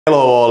Hello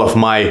all of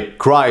my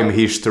crime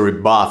history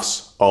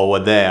buffs over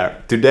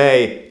there.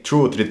 Today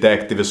Truth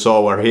Detective is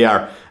over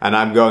here and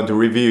I'm going to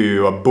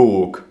review a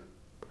book,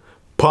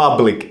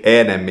 Public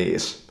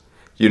Enemies.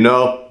 You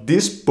know,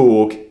 this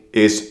book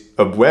is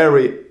a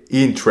very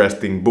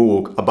interesting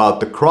book about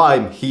the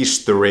crime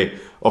history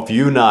of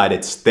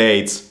United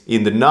States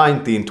in the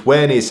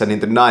 1920s and in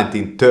the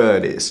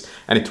 1930s.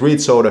 And it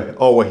reads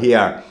over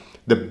here,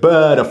 The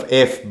Birth of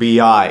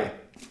FBI.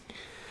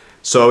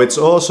 So it's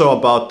also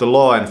about the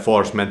law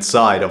enforcement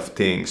side of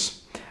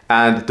things.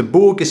 And the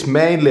book is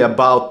mainly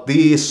about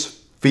these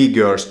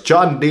figures: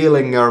 John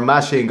Dillinger,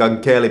 Machine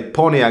Gun Kelly,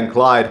 Bonnie and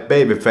Clyde,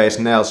 Babyface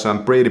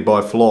Nelson, Pretty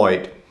Boy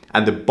Floyd,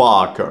 and the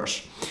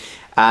Barkers.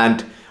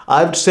 And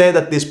I would say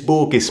that this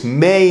book is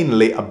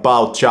mainly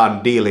about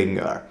John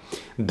Dillinger.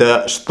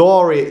 The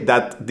story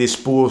that this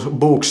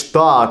book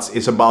starts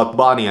is about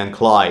Bonnie and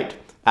Clyde.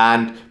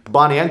 And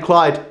Bonnie and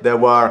Clyde, there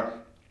were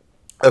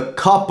a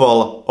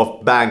couple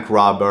of bank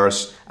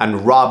robbers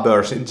and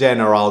robbers in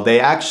general.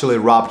 They actually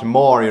robbed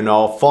more, you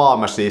know,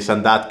 pharmacies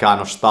and that kind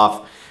of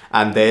stuff.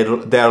 And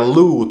their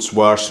loots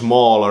were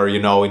smaller, you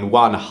know, in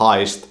one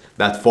heist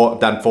than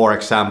for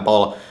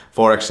example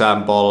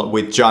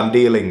with John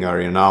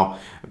Dillinger, you know.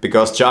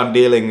 Because John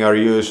Dillinger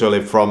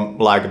usually from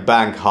like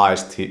bank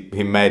heist,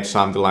 he made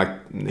something like,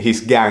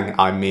 his gang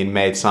I mean,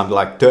 made something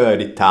like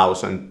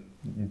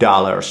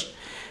 $30,000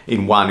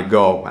 in one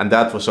go. And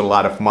that was a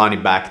lot of money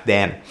back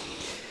then.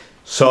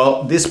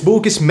 So this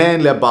book is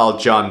mainly about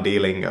John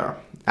Dillinger.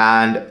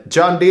 And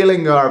John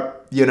Dillinger,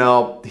 you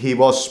know, he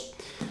was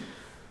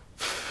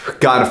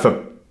kind of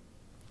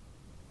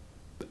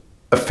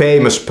a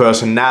famous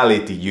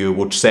personality, you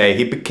would say.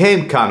 He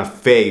became kind of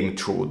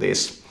famous through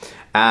this.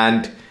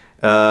 And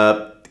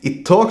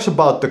it talks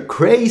about the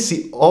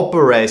crazy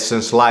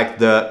operations, like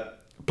the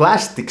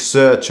plastic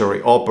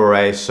surgery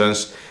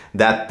operations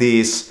that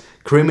these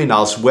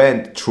criminals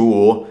went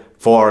through,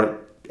 for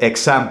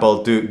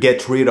example, to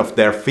get rid of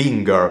their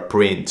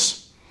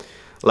fingerprints.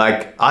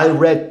 Like, I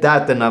read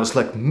that and I was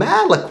like,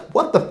 man, like,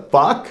 what the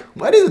fuck?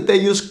 Why didn't they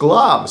use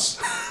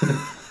gloves?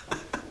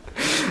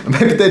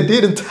 Maybe they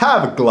didn't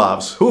have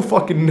gloves, who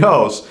fucking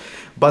knows?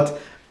 But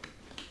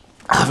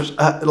I was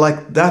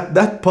like,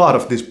 that part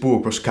of this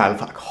book was kind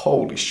of like,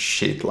 holy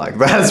shit, like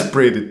that's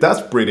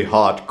pretty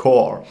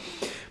hardcore.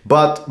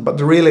 But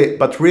really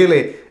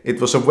it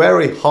was a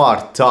very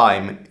hard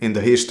time in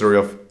the history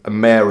of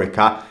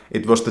America.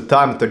 It was the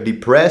time of the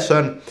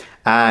Depression,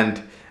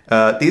 and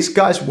these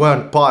guys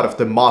weren't part of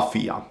the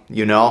mafia,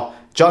 you know.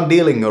 John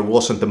Dillinger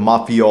wasn't a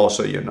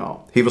mafioso, you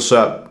know. He was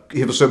a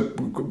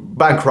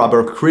bank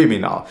robber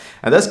criminal.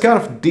 And that's kind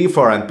of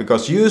different,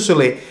 because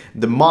usually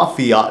the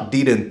mafia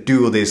didn't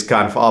do these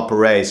kind of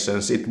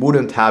operations. It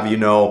wouldn't have, you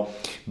know,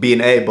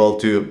 been able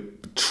to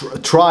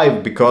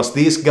thrive, because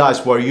these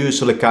guys were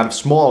usually kind of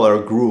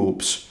smaller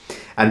groups.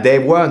 And they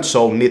weren't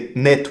so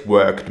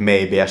networked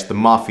maybe as the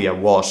mafia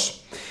was.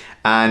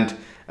 And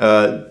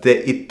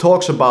it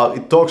talks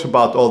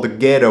about all the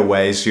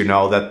getaways, you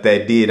know, that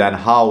they did and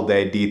how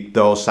they did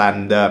those,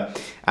 and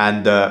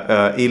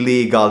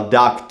illegal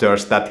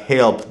doctors that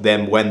helped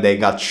them when they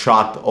got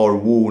shot or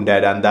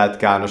wounded and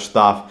that kind of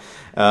stuff.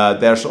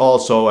 There's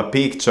also a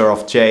picture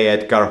of J.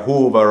 Edgar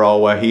Hoover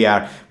over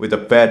here with a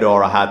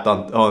fedora hat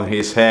on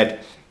his head.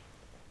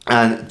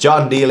 And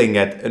John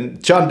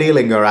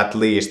Dillinger at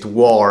least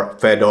wore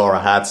fedora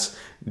hats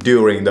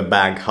during the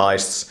bank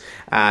heists,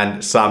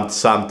 and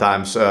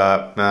sometimes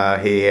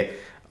he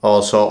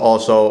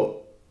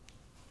also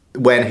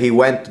when he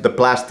went to the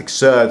plastic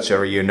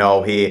surgery, you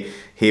know, he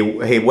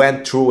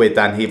went through it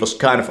and he was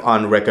kind of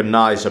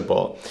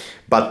unrecognizable.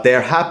 But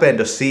there happened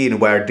a scene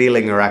where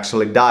Dillinger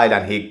actually died,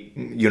 and he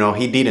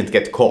didn't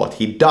get caught.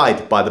 He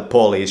died by the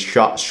police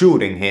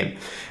shooting him.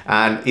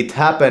 And it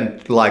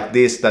happened like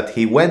this, that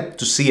he went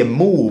to see a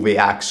movie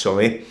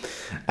actually,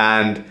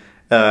 and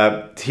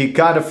he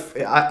kind of,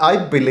 I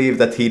believe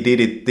that he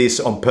did this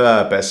on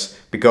purpose,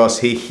 because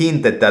he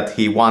hinted that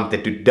he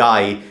wanted to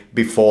die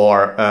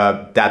before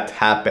that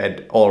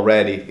happened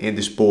already in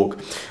this book.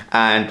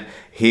 And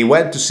he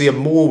went to see a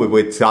movie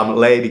with some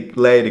lady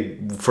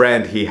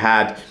friend he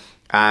had,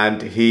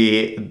 and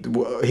he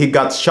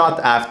got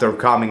shot after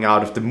coming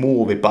out of the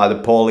movie by the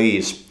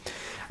police,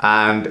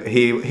 and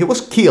he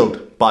was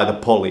killed by the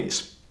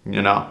police,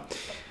 you know,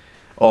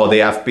 or the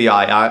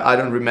FBI. I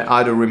don't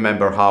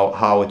remember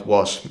how it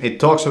was. It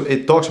talks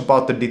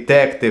about the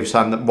detectives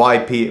and why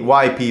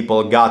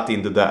people got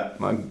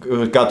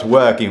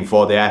working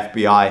for the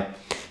FBI,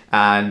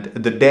 and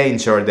the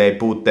danger they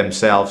put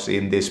themselves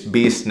in this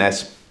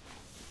business.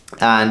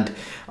 And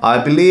I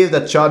believe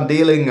that John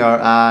Dillinger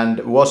and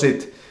was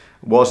it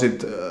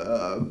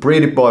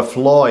Pretty Boy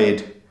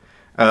Floyd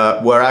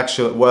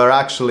were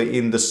actually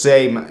in the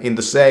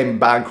same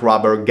bank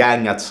robber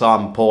gang at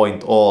some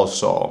point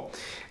also.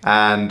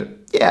 And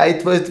yeah,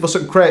 it was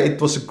a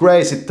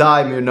crazy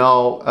time, you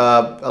know.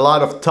 A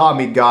lot of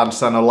Tommy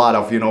guns and a lot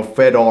of, you know,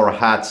 fedora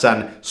hats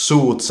and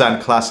suits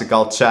and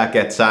classical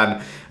jackets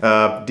and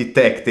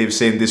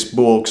detectives in this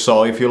book.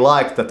 So if you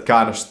like that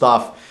kind of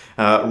stuff,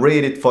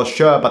 read it for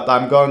sure, but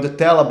I'm going to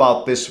tell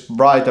about this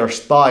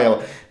writer's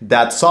style,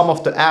 that some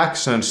of the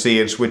action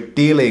scenes with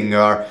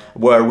Dillinger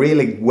were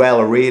really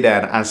well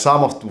written, and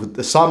some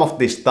of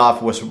this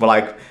stuff was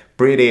like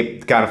pretty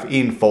kind of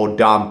info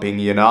dumping,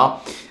 you know.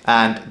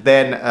 And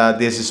then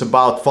this is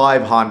about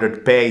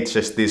 500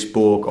 pages, this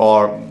book,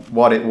 or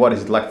what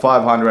is it, like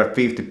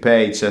 550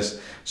 pages.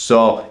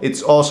 So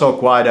it's also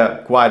quite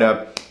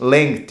a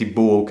lengthy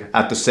book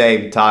at the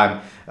same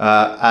time.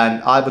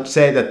 And I would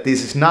say that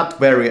this is not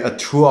very a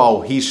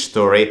true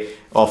history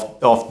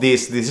of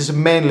this. This is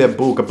mainly a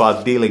book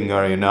about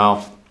Dillinger, you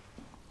know.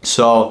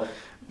 So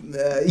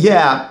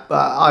yeah,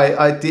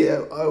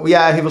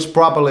 yeah, he was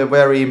probably a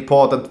very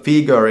important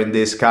figure in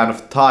this kind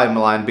of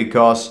timeline,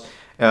 because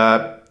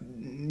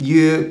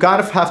you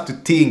kind of have to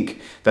think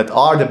that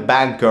are the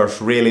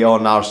bankers really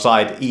on our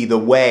side either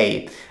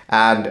way.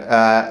 And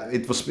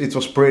it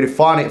was pretty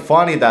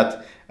funny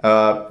that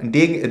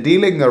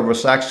Dillinger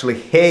was actually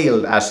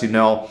hailed as, you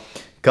know,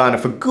 kind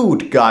of a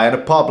good guy and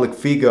a public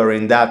figure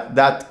in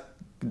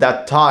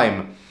that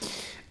time.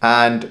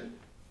 And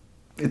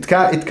it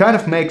kind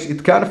of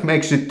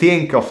makes you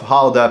think of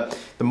how the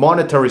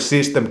monetary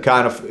system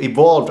kind of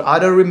evolved. I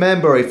don't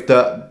remember if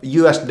the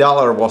US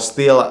dollar was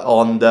still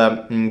on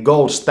the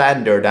gold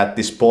standard at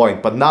this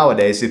point, but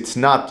nowadays it's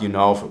not, you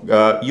know.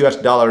 US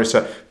dollar is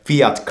a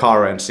fiat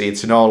currency.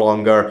 It's no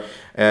longer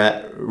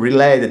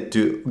related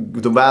to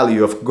the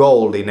value of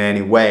gold in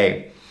any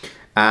way.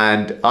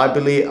 And I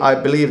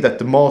believe that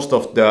the most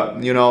of the,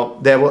 you know,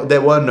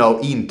 there were no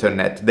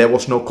internet, there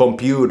was no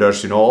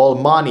computers, you know, all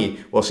money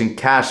was in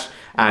cash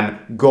and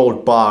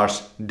gold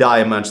bars,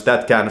 diamonds,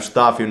 that kind of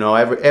stuff, you know.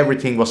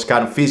 Everything was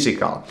kind of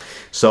physical.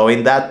 So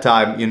in that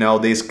time, you know,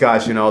 these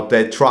guys, you know,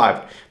 they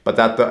thrived. But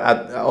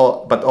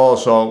but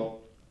also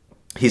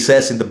he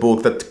says in the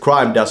book that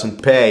crime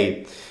doesn't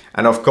pay.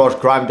 And of course,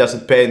 crime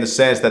doesn't pay in the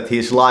sense that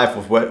his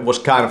life was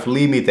kind of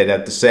limited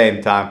at the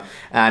same time.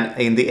 And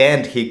in the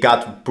end, he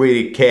got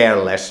pretty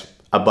careless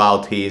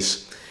about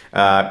his,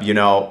 you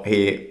know,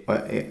 he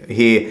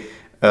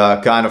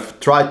kind of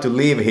tried to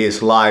live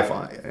his life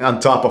on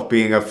top of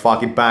being a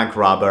fucking bank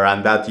robber,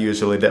 and that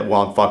usually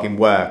won't fucking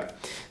work.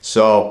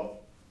 So,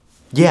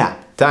 yeah,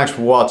 thanks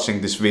for watching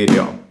this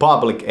video.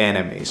 Public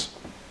Enemies.